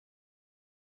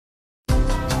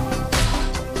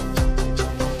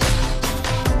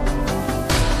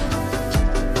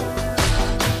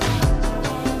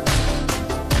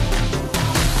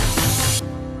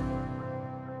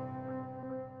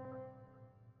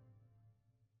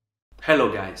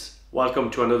Hello guys, welcome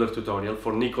to another tutorial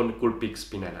for Nikon Coolpix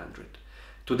P900.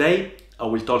 Today I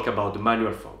will talk about the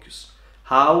manual focus,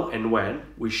 how and when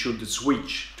we should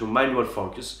switch to manual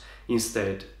focus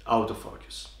instead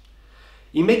autofocus.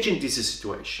 Imagine this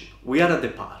situation: we are at the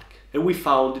park and we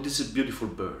found this beautiful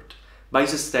bird, but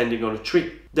it's standing on a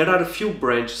tree. There are a few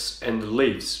branches and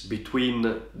leaves between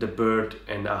the bird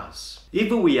and us.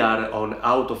 If we are on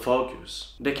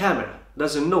autofocus, the camera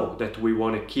doesn't know that we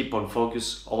want to keep on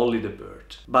focus only the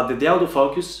bird, but the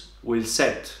autofocus will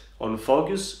set on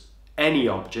focus any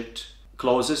object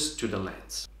closest to the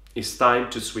lens. It's time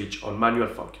to switch on manual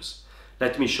focus.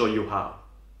 Let me show you how.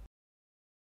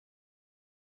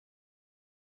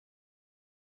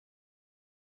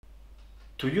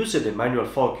 To use the manual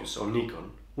focus on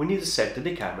Nikon, we need to set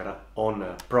the camera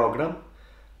on program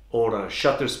or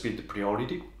shutter speed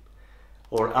priority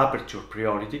or aperture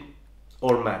priority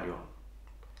or manual.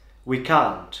 We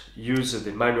can't use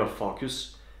the manual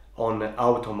focus on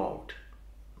auto mode.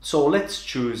 So let's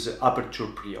choose aperture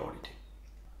priority.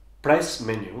 Press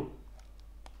menu,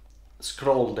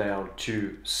 scroll down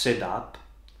to setup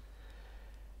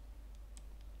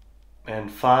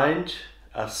and find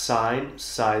assign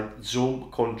side zoom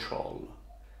control.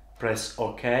 Press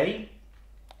OK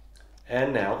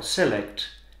and now select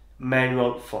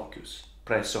manual focus.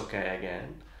 Press OK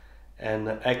again and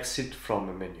exit from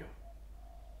the menu.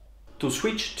 To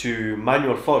switch to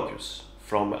manual focus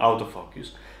from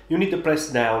autofocus, you need to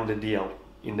press down the dial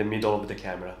in the middle of the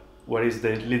camera, where is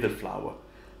the little flower.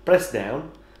 Press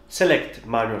down, select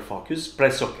manual focus,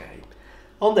 press OK.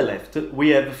 On the left, we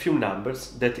have a few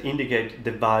numbers that indicate the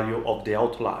value of the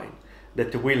outline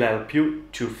that will help you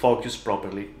to focus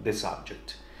properly the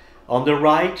subject. On the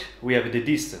right, we have the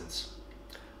distance.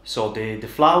 So the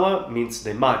flower means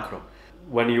the macro,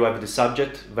 when you have the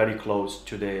subject very close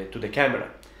to the camera.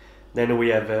 Then we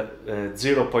have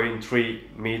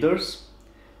 0.3 meters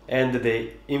and the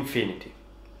infinity.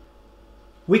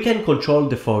 We can control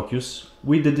the focus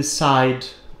with the side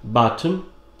button.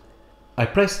 I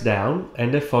press down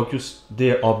and I focus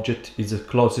the object is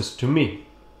closest to me.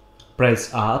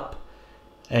 Press up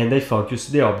and I focus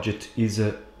the object is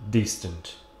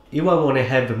distant. If I want to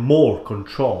have more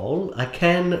control, I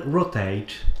can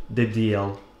rotate the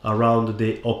dial around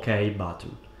the OK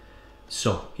button.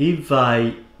 So if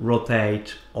I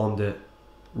rotate on the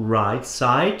right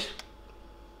side,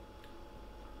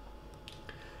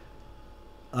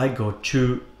 I go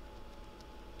to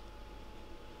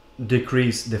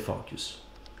decrease the focus.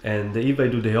 And if I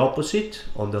do the opposite,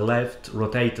 on the left,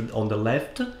 rotated on the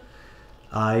left,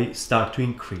 I start to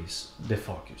increase the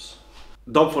focus.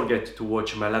 Don't forget to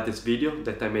watch my latest video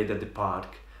that I made at the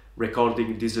park,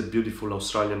 recording these beautiful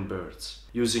Australian birds,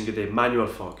 using the manual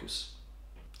focus.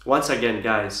 Once again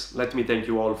guys, let me thank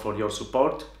you all for your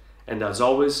support, and as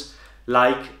always,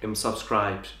 like and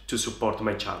subscribe to support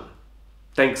my channel.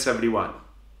 Thanks everyone.